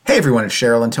Hey everyone, it's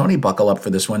Cheryl and Tony. Buckle up for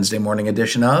this Wednesday morning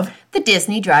edition of the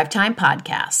Disney Drive Time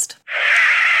Podcast.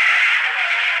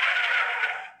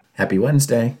 Happy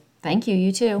Wednesday. Thank you,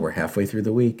 you too. We're halfway through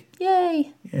the week.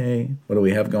 Yay. Yay. What do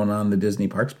we have going on in the Disney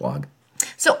Parks blog?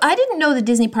 So I didn't know the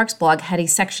Disney Parks blog had a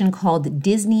section called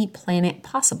Disney Planet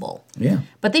Possible. Yeah.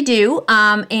 But they do,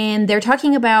 and they're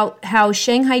talking about how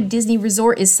Shanghai Disney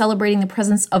Resort is celebrating the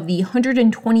presence of the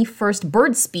 121st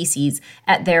bird species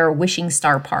at their Wishing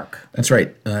Star Park. That's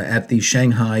right. At the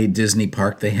Shanghai Disney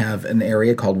Park, they have an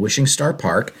area called Wishing Star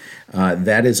Park.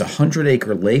 That is a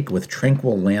 100-acre lake with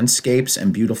tranquil landscapes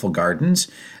and beautiful gardens.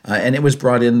 And it was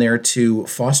brought in there to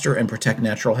foster and protect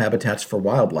natural habitats for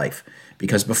wildlife.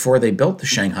 Because before they built the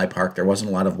Shanghai Park, there wasn't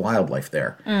a lot of wildlife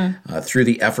there. Through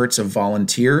the efforts of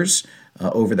volunteers,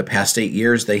 over the past 8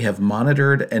 years, they have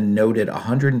monitored and noted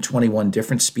 121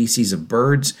 different species of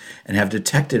birds and have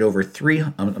detected over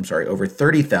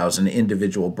 30,000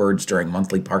 individual birds during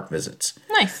monthly park visits.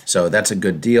 Nice. So that's a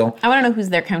good deal. I want to know who's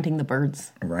there counting the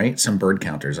birds. Right? Some bird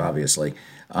counters, obviously.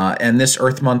 And this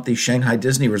Earth Month, the Shanghai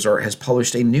Disney Resort has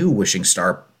published a new Wishing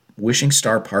Star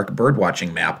Park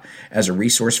birdwatching map as a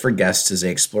resource for guests as they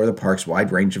explore the park's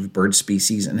wide range of bird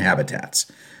species and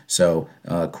habitats. So,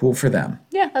 cool for them.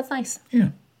 Yeah, that's nice. Yeah.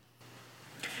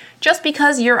 Just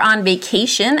because you're on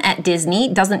vacation at Disney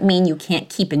doesn't mean you can't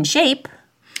keep in shape.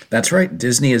 That's right.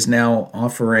 Disney is now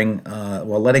offering,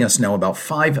 letting us know about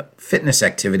 5 fitness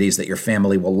activities that your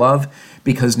family will love,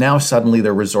 because now suddenly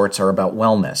their resorts are about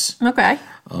wellness. Okay.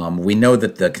 We know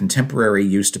that the Contemporary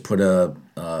used to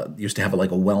have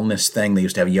like a wellness thing. They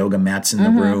used to have yoga mats in the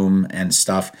room and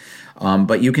stuff.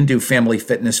 But you can do family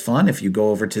fitness fun if you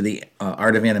go over to the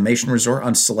Art of Animation Resort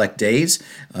on select days.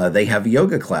 They have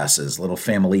yoga classes, little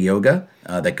family yoga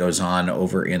that goes on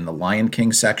over in the Lion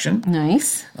King section.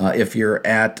 Nice. If you're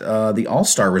at the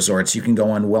All-Star Resorts, you can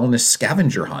go on wellness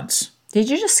scavenger hunts. Did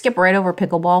you just skip right over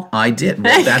pickleball? I did.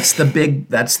 Well, that's the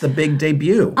big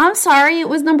debut. I'm sorry, it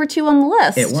was number 2 on the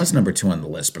list. It was number 2 on the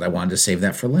list, but I wanted to save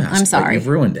that for last. I'm sorry. But you've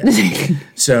ruined it.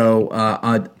 So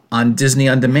on Disney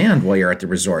On Demand, while you're at the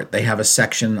resort, they have a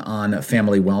section on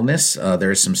family wellness.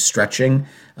 There's some stretching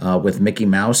with Mickey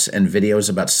Mouse and videos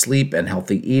about sleep and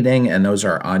healthy eating, and those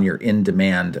are on your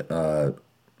in-demand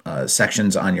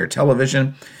sections on your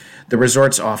television. The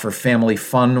resorts offer family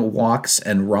fun walks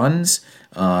and runs,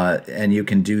 and you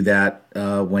can do that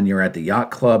when you're at the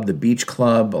yacht club, the beach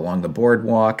club, along the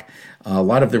boardwalk. A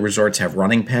lot of the resorts have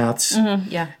running paths.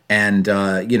 Yeah. And,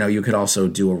 you could also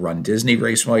do a Run Disney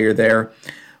race while you're there.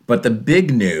 But the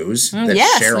big news that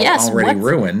Cheryl already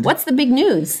ruined. What's the big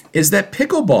news? Is that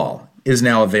pickleball is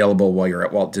now available while you're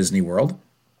at Walt Disney World.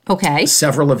 Okay.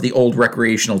 Several of the old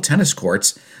recreational tennis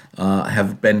courts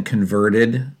have been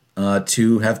converted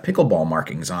to have pickleball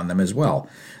markings on them as well.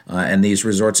 And these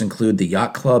resorts include the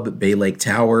Yacht Club, Bay Lake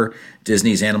Tower,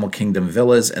 Disney's Animal Kingdom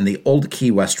Villas, and the Old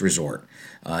Key West Resort.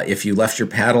 If you left your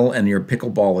paddle and your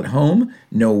pickleball at home,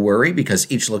 no worry, because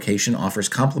each location offers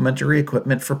complimentary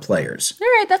equipment for players. All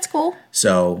right, that's cool.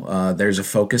 So there's a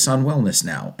focus on wellness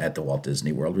now at the Walt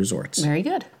Disney World Resorts. Very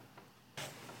good.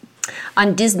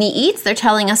 On Disney Eats, they're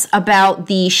telling us about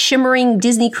the Shimmering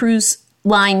Disney Cruise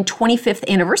Line 25th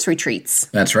anniversary treats.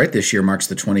 That's right. This year marks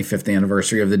the 25th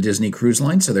anniversary of the Disney Cruise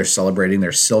Line, so they're celebrating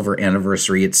their silver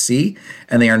anniversary at sea,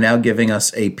 and they are now giving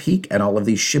us a peek at all of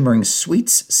these shimmering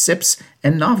sweets, sips,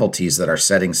 and novelties that are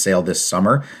setting sail this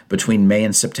summer between May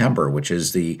and September, which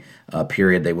is the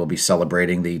period they will be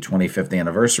celebrating the 25th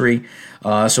anniversary.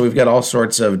 So we've got all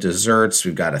sorts of desserts.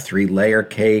 We've got a 3-layer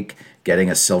cake, getting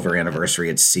a silver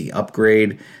anniversary at sea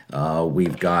upgrade.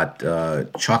 We've got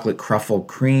chocolate truffle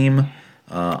cream.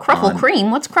 Cream?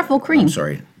 What's truffle cream? I'm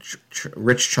sorry.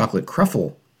 Rich chocolate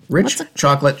truffle.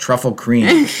 Chocolate truffle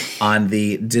cream on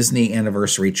the Disney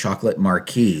Anniversary Chocolate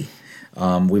Marquee.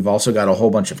 We've also got a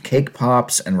whole bunch of cake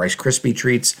pops and Rice Krispie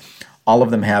treats. All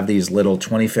of them have these little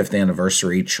 25th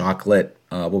anniversary chocolate,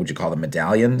 what would you call them,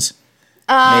 medallions?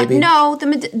 Maybe? No,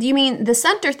 you mean the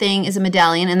center thing is a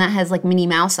medallion, and that has like Minnie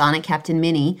Mouse on it, Captain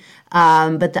Minnie.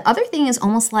 But the other thing is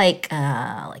almost like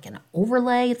an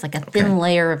overlay. It's like a thin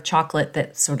layer of chocolate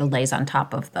that sort of lays on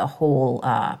top of the whole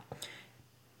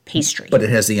pastry. But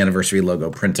it has the anniversary logo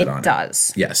printed on it. It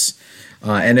does. Yes.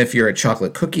 And if you're at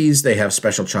Chocolate Cookies, they have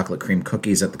special chocolate cream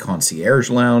cookies at the Concierge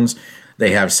Lounge.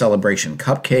 They have celebration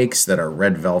cupcakes that are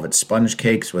red velvet sponge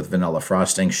cakes with vanilla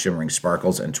frosting, shimmering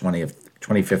sparkles, and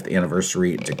 25th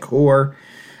anniversary decor.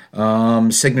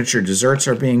 Signature desserts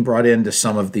are being brought into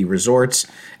some of the resorts.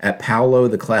 At Paolo,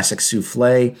 the classic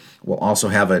souffle will also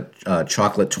have a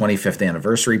chocolate 25th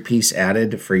anniversary piece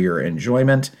added for your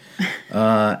enjoyment.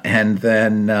 And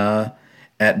then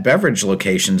At beverage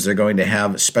locations, they're going to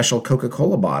have special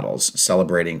Coca-Cola bottles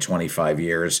celebrating 25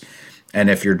 years.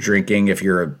 And if you're drinking, if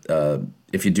you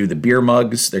do the beer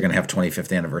mugs, they're going to have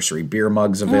 25th anniversary beer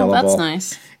mugs available. Oh, that's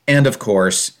nice. And of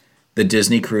course, the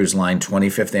Disney Cruise Line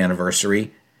 25th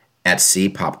anniversary at Sea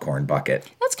popcorn bucket.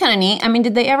 That's kind of neat. I mean,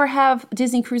 did they ever have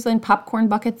Disney Cruise Line popcorn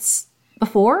buckets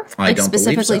before? I don't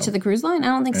specifically believe so. To the cruise line? I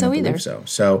don't think so either.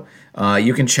 So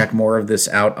you can check more of this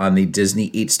out on the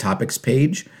Disney Eats topics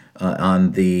page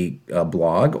on the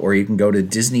blog, or you can go to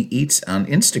Disney Eats on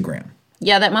Instagram.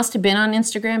 Yeah, that must have been on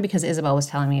Instagram because Isabel was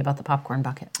telling me about the popcorn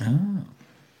bucket. Oh.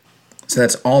 So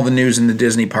that's all the news in the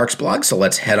Disney Parks blog. So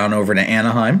let's head on over to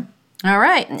Anaheim. All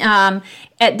right.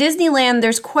 At Disneyland,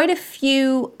 there's quite a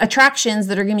few attractions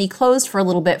that are going to be closed for a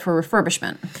little bit for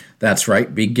refurbishment. That's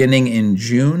right. Beginning in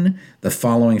June, the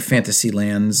following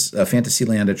Fantasyland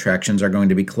attractions are going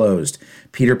to be closed: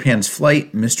 Peter Pan's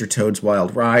Flight, Mr. Toad's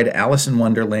Wild Ride, Alice in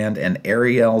Wonderland, and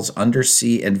Ariel's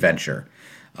Undersea Adventure.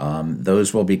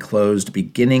 Those will be closed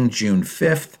beginning June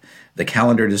 5th. The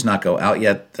calendar does not go out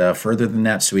yet further than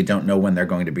that, so we don't know when they're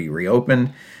going to be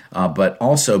reopened. But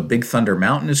also, Big Thunder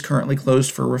Mountain is currently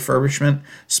closed for refurbishment.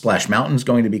 Splash Mountain is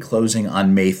going to be closing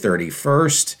on May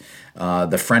 31st.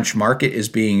 The French Market is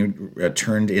being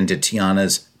turned into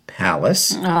Tiana's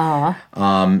Palace.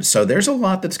 So there's a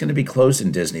lot that's going to be closed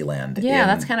in Disneyland. Yeah,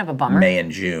 that's kind of a bummer. May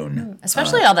and June.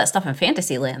 Especially all that stuff in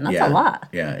Fantasyland. That's a lot.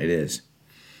 Yeah, it is.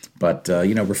 But,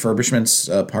 refurbishment's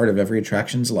part of every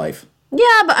attraction's life.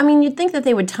 Yeah, but I mean, you'd think that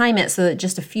they would time it so that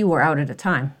just a few were out at a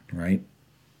time. Right.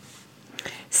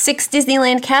 6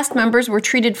 Disneyland cast members were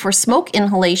treated for smoke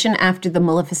inhalation after the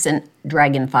Maleficent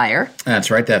dragon fire.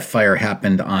 That's right. That fire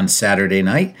happened on Saturday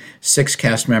night. 6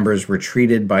 cast members were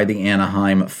treated by the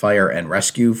Anaheim Fire and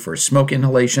Rescue for smoke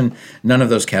inhalation. None of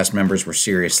those cast members were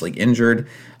seriously injured.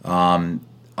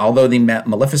 Although the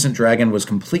Maleficent Dragon was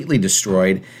completely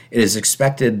destroyed, it is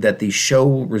expected that the show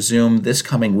will resume this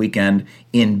coming weekend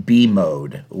in B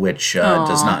mode, which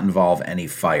does not involve any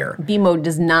fire. B mode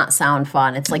does not sound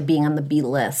fun. It's like being on the B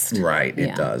list. Right,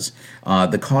 it does.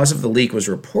 The cause of the leak was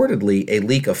reportedly a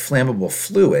leak of flammable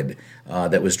fluid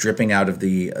that was dripping out of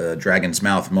the dragon's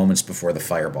mouth moments before the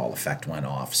fireball effect went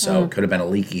off. So it could have been a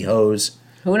leaky hose.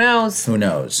 Who knows? Who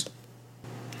knows?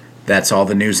 That's all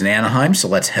the news in Anaheim, so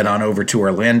let's head on over to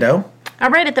Orlando.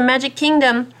 All right, at the Magic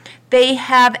Kingdom, they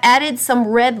have added some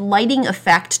red lighting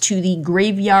effect to the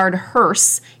graveyard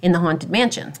hearse in the Haunted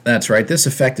Mansion. That's right. This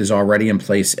effect is already in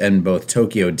place in both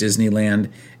Tokyo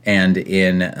Disneyland and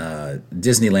in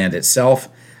Disneyland itself.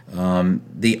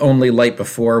 The only light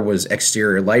before was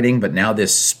exterior lighting, but now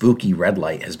this spooky red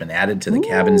light has been added to the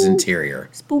cabin's interior.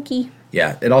 Spooky.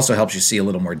 Yeah, it also helps you see a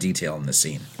little more detail in the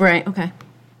scene. Right, okay.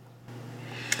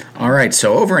 All right,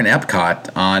 so over in Epcot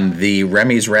on the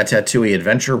Remy's Ratatouille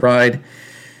Adventure Ride,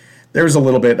 there's a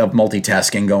little bit of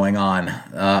multitasking going on.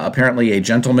 Apparently, a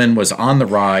gentleman was on the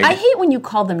ride. I hate when you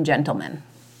call them gentlemen.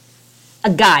 A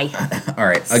guy. All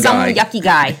right, Some yucky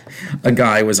guy. A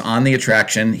guy was on the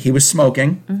attraction. He was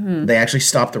smoking. Mm-hmm. They actually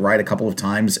stopped the ride a couple of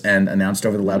times and announced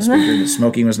over the loudspeaker that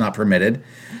smoking was not permitted.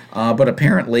 But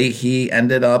apparently, he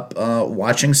ended up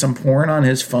watching some porn on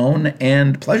his phone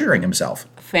and pleasuring himself.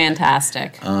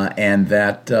 Fantastic. And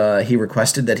that he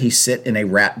requested that he sit in a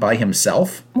rat by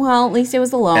himself. Well, at least it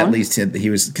was alone. At least he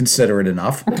was considerate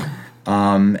enough.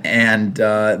 And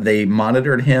they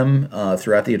monitored him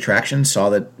throughout the attraction,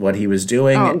 saw what he was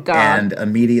doing, and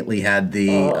immediately had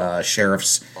the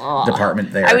sheriff's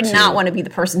department there. I would not want to be the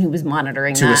person who was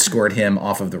monitoring to escort him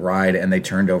off of the ride, and they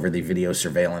turned over the video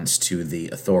surveillance to the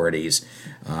authorities.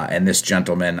 And this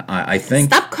gentleman, I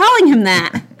think... Stop calling him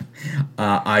that!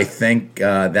 I think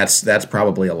that's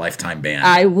probably a lifetime ban.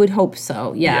 I would hope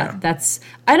so. Yeah.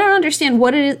 I don't understand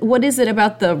what is it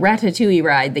about the Ratatouille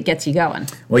ride that gets you going.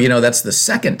 Well, that's the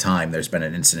second time there's been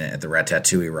an incident at the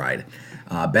Ratatouille ride.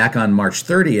 Back on March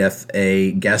 30th,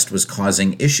 a guest was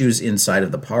causing issues inside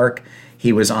of the park.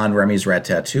 He was on Remy's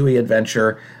Ratatouille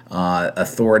Adventure.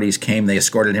 Authorities came. They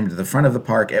escorted him to the front of the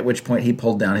park, at which point he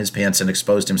pulled down his pants and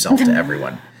exposed himself to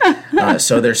everyone.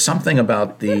 So there's something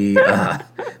about being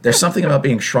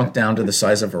shrunk down to the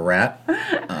size of a rat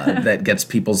that gets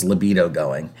people's libido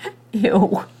going.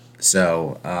 Ew.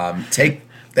 So take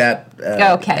that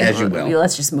as you will.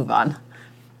 Let's just move on.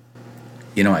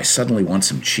 I suddenly want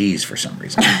some cheese for some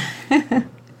reason.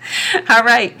 All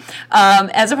right.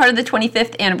 As a part of the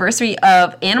 25th anniversary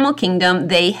of Animal Kingdom,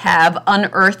 they have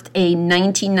unearthed a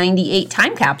 1998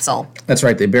 time capsule. That's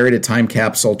right. They buried a time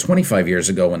capsule 25 years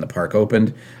ago when the park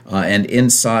opened. And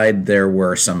inside there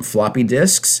were some floppy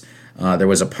disks, There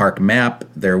was a park map.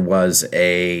 There was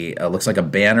looks like a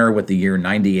banner with the year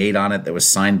 98 on it that was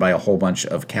signed by a whole bunch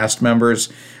of cast members.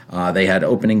 They had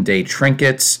opening day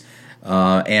trinkets,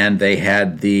 and they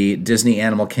had the Disney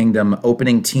Animal Kingdom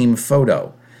opening team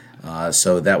photo.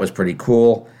 So that was pretty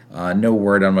cool. No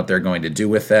word on what they're going to do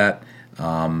with that.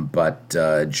 But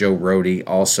Joe Rohde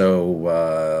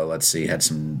also, had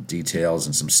some details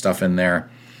and some stuff in there.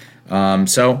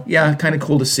 So, yeah, kind of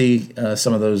cool to see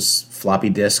some of those floppy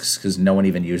disks because no one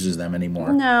even uses them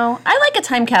anymore. No, I like a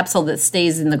time capsule that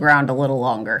stays in the ground a little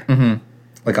longer. Mm-hmm.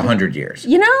 Like 100 years.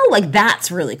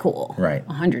 That's really cool. Right.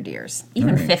 100 years.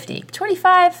 Even 50.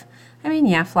 25. I mean,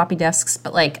 yeah, floppy disks.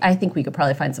 But, I think we could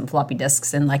probably find some floppy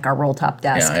disks in, our roll-top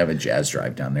desk. Yeah, I have a jazz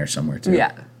drive down there somewhere, too.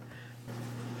 Yeah.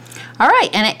 All right,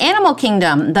 and at Animal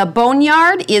Kingdom, the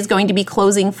Boneyard is going to be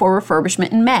closing for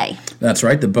refurbishment in May. That's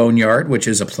right. The Boneyard, which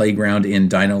is a playground in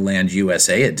Dino Land,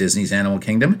 USA at Disney's Animal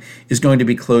Kingdom, is going to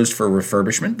be closed for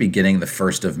refurbishment beginning the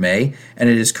 1st of May, and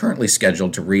it is currently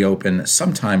scheduled to reopen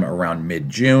sometime around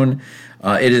mid-June.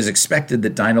 It is expected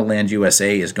that Dino Land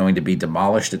USA is going to be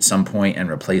demolished at some point and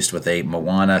replaced with a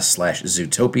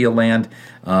Moana/Zootopia land.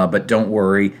 But don't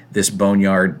worry, this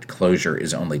Boneyard closure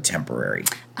is only temporary.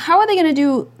 How are they going to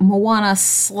do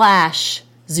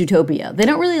Moana/Zootopia? They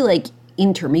don't really,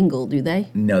 intermingle, do they?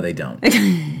 No, they don't.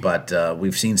 But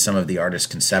we've seen some of the artist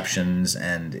conceptions,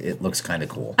 and it looks kind of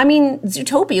cool. I mean,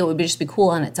 Zootopia would just be cool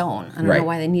on its own. I don't Right. know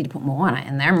why they need to put Moana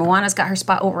in there. Moana's got her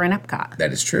spot over in Epcot.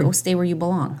 That is true. Go stay where you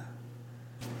belong.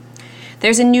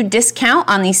 There's a new discount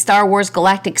on the Star Wars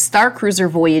Galactic Star Cruiser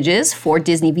voyages for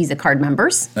Disney Visa card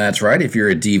members. That's right. If you're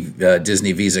a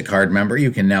Disney Visa card member, you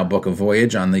can now book a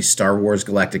voyage on the Star Wars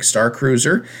Galactic Star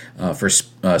Cruiser for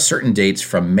certain dates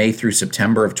from May through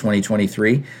September of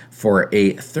 2023 for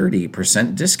a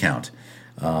 30% discount.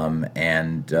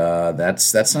 And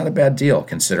that's not a bad deal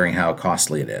considering how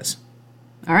costly it is.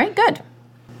 All right, good.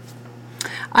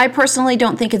 I personally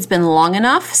don't think it's been long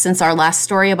enough since our last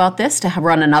story about this to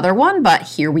run another one, but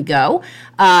here we go.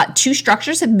 2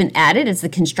 structures have been added as the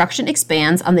construction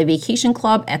expands on the Vacation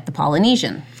Club at the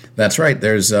Polynesian. That's right.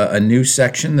 There's a new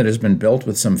section that has been built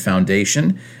with some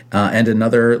foundation and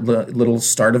another little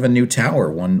start of a new tower.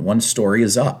 One story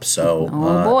is up, so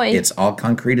boy. It's all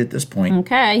concrete at this point.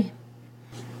 Okay.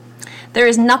 There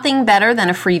is nothing better than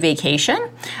a free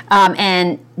vacation,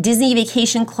 and Disney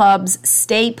Vacation Club's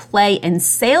Stay, Play, and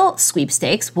Sail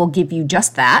sweepstakes will give you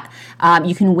just that.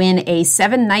 You can win a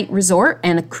 7-night resort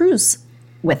and a cruise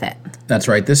with it. That's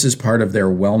right. This is part of their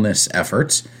wellness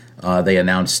efforts. They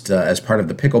announced, as part of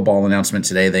the pickleball announcement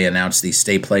today, they announced the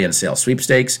Stay, Play, and Sail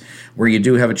sweepstakes, where you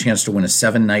do have a chance to win a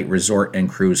 7-night resort and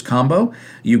cruise combo.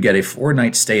 You get a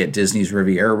 4-night stay at Disney's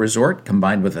Riviera Resort,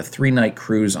 combined with a 3-night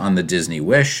cruise on the Disney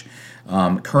Wish.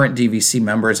 Current DVC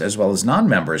members as well as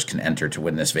non-members can enter to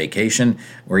win this vacation,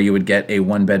 where you would get a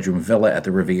 1-bedroom villa at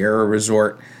the Riviera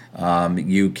Resort.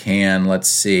 You can,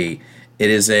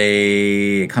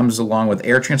 it comes along with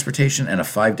air transportation and a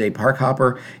 5-day park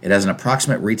hopper. It has an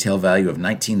approximate retail value of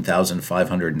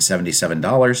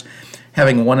 $19,577.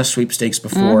 Having won a sweepstakes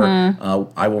before,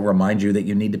 I will remind you that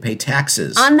you need to pay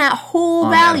taxes on that whole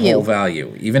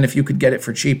value. Even if you could get it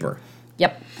for cheaper.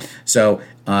 Yep. So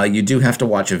you do have to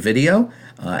watch a video,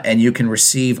 and you can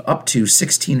receive up to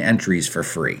 16 entries for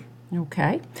free.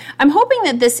 Okay. I'm hoping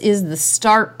that this is the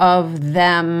start of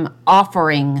them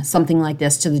offering something like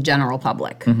this to the general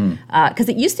public. Because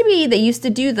it used to be, they used to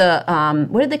do the,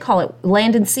 what did they call it?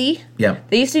 Land and Sea? Yeah.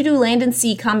 They used to do Land and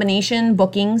Sea combination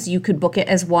bookings. You could book it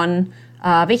as one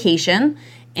vacation.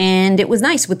 And it was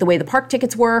nice with the way the park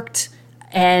tickets worked.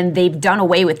 And they've done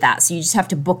away with that. So you just have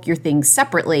to book your things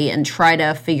separately and try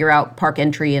to figure out park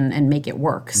entry and make it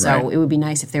work. So Right. It would be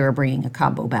nice if they were bringing a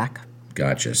combo back.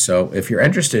 Gotcha. So if you're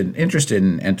interested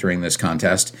in entering this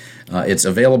contest, it's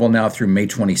available now through May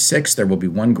 26th. There will be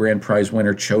one grand prize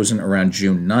winner chosen around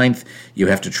June 9th. You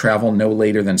have to travel no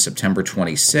later than September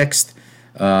 26th.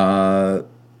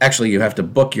 Actually, you have to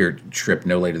book your trip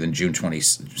no later than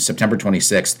September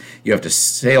 26th. You have to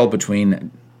travel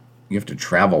between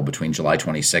July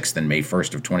 26th and May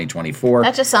 1st of 2024.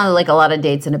 That just sounded like a lot of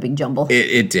dates in a big jumble.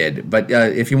 It did. But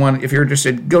if you're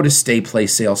interested, go to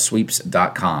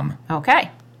stayplaysalesweeps.com.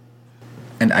 Okay.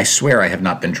 And I swear I have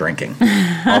not been drinking,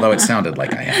 although it sounded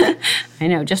like I have. I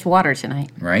know, just water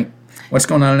tonight. Right? What's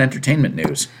going on in entertainment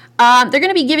news? They're going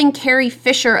to be giving Carrie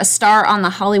Fisher a star on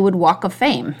the Hollywood Walk of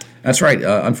Fame. That's right.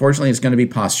 Unfortunately, it's going to be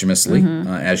posthumously,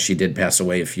 as she did pass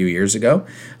away a few years ago.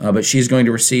 But she's going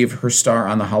to receive her star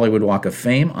on the Hollywood Walk of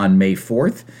Fame on May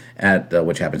 4th,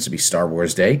 which happens to be Star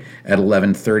Wars Day, at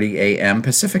 11:30 a.m.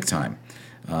 Pacific time.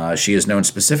 She is known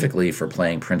specifically for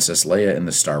playing Princess Leia in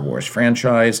the Star Wars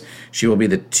franchise. She will be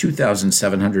the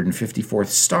 2,754th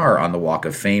star on the Walk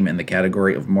of Fame in the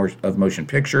category of motion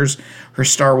pictures. Her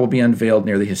star will be unveiled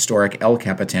near the historic El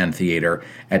Capitan Theater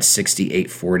at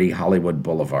 6840 Hollywood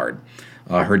Boulevard.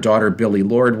 Her daughter, Billie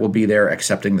Lourd, will be there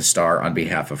accepting the star on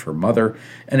behalf of her mother.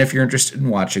 And if you're interested in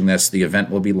watching this, the event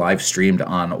will be live streamed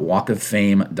on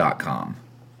walkoffame.com.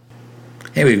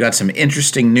 Hey, we've got some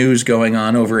interesting news going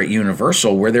on over at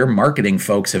Universal where their marketing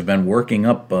folks have been working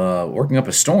up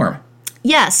a storm.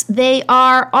 Yes, they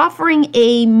are offering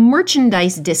a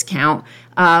merchandise discount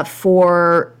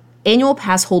for annual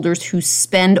pass holders who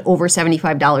spend over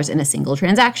 $75 in a single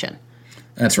transaction.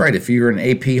 That's right. If you're an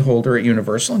AP holder at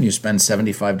Universal and you spend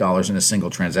 $75 in a single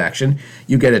transaction,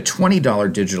 you get a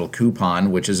 $20 digital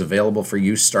coupon, which is available for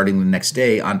use starting the next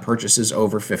day on purchases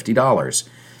over $50.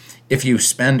 If you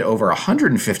spend over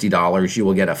 $150, you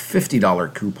will get a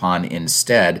 $50 coupon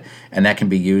instead, and that can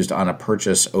be used on a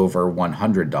purchase over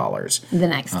 $100. The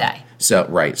next day.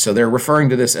 So they're referring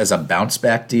to this as a bounce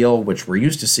back deal, which we're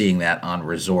used to seeing that on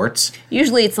resorts.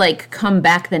 Usually it's like come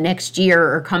back the next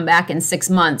year or come back in 6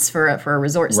 months for a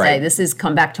resort stay. Right. This is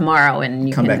come back tomorrow and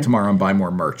you come back tomorrow and buy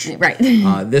more merch. Right.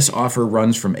 This offer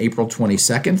runs from April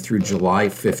 22nd through July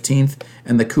 15th,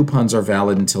 and the coupons are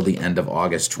valid until the end of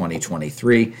August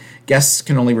 2023. Guests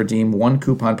can only redeem one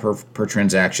coupon per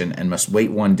transaction and must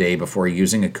wait 1 day before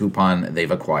using a coupon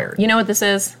they've acquired. You know what this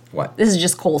is? What? This is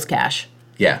just Kohl's Cash.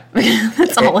 Yeah.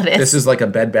 That's all it is. This is like a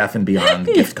Bed Bath & Beyond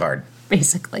gift card.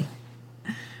 Basically.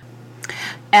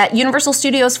 At Universal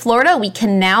Studios Florida, we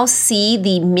can now see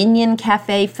the Minion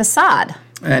Cafe facade.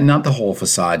 Not the whole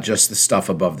facade, just the stuff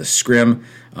above the scrim.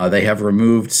 They have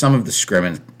removed some of the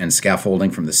scrim and scaffolding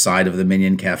from the side of the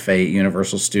Minion Cafe at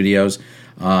Universal Studios.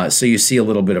 So you see a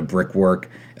little bit of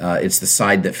brickwork. It's the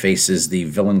side that faces the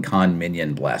Villain Con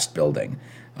Minion Blast building.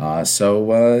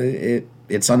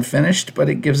 It's unfinished, but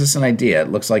it gives us an idea.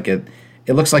 It looks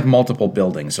like multiple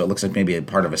buildings, so it looks like maybe a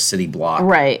part of a city block.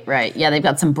 Right. Yeah, they've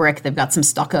got some brick, they've got some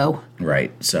stucco.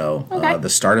 Right, so Okay. The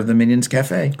start of the Minions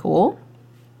Cafe. Cool.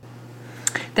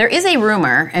 There is a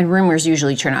rumor, and rumors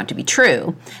usually turn out to be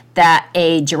true, that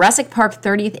a Jurassic Park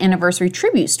 30th Anniversary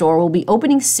Tribute store will be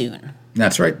opening soon.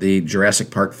 That's right. The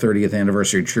Jurassic Park 30th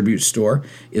Anniversary Tribute Store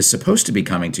is supposed to be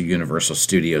coming to Universal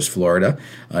Studios Florida.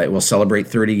 It will celebrate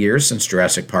 30 years since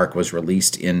Jurassic Park was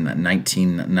released in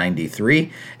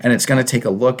 1993, and it's going to take a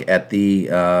look at the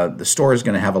store is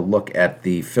going to have a look at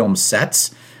the film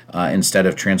sets instead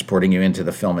of transporting you into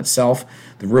the film itself.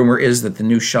 The rumor is that the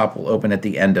new shop will open at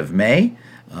the end of May,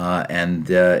 and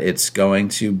it's going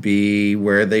to be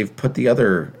where they've put the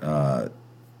other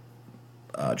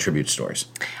tribute stores.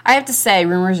 I have to say,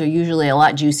 rumors are usually a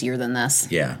lot juicier than this.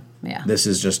 Yeah. Yeah. This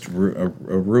is just a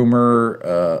rumor,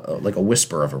 like a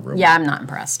whisper of a rumor. Yeah, I'm not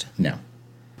impressed. No.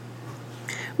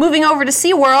 Moving over to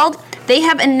SeaWorld, they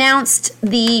have announced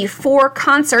the 4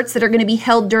 concerts that are going to be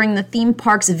held during the theme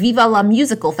park's Viva la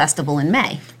Musical Festival in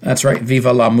May. That's right.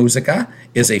 Viva la Musica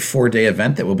is a 4-day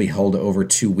event that will be held over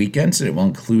 2 weekends, and it will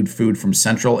include food from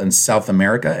Central and South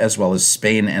America, as well as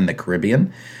Spain and the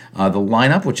Caribbean. The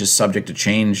lineup, which is subject to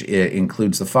change,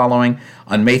 includes the following.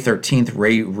 On May 13th,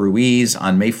 Ray Ruiz.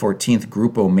 On May 14th,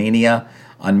 Grupo Mania.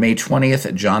 On May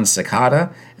 20th, John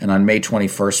Cicada. And on May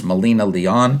 21st, Melina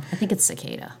Leon. I think it's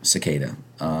Cicada.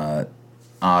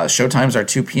 Showtimes are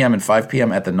 2 p.m. and 5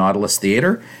 p.m. at the Nautilus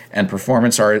Theater, and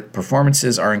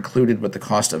performances are included with the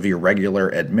cost of your regular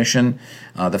admission.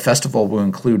 The festival will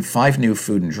include 5 new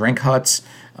food and drink huts,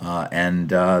 and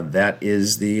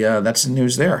that's the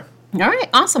news there. All right,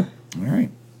 awesome. All right.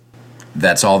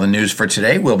 That's all the news for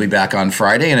today. We'll be back on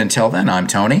Friday, and until then, I'm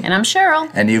Tony. And I'm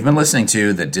Cheryl. And you've been listening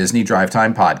to the Disney Drive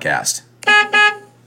Time Podcast.